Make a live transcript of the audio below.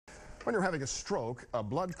When you're having a stroke, a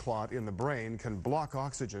blood clot in the brain can block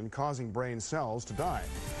oxygen, causing brain cells to die.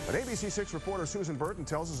 But ABC6 reporter Susan Burton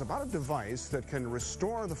tells us about a device that can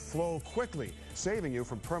restore the flow quickly, saving you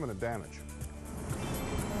from permanent damage.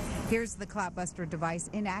 Here's the Clotbuster device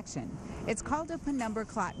in action. It's called a penumbra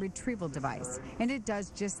clot retrieval device, and it does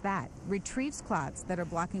just that, retrieves clots that are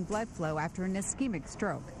blocking blood flow after an ischemic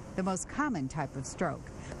stroke, the most common type of stroke.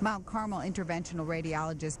 Mount Carmel interventional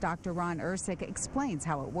radiologist Dr. Irsik explains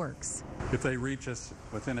how it works. If they reach us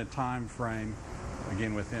within a time frame,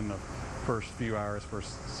 again within the first few hours,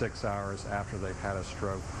 first 6 hours after they've had a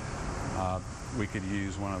stroke, we could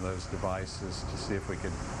use one of those devices to see if we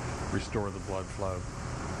could restore the blood flow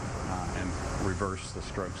and reverse the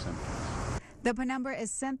stroke symptoms. The penumbra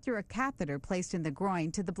is sent through a catheter placed in the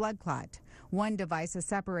groin to the blood clot. One device, a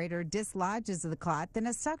separator, dislodges the clot, then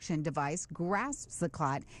a suction device grasps the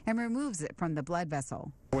clot and removes it from the blood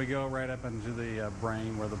vessel. We go right up into the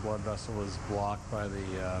brain where the blood vessel is blocked by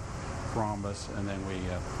the thrombus, and then we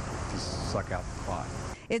just suck out the clot.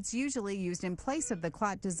 It's usually used in place of the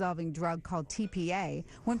clot-dissolving drug called TPA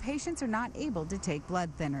when patients are not able to take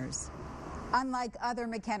blood thinners. Unlike other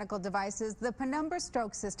mechanical devices, the penumbra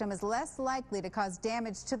stroke system is less likely to cause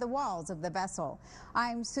damage to the walls of the vessel.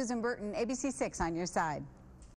 I'm Susan Burton, ABC6 on your side.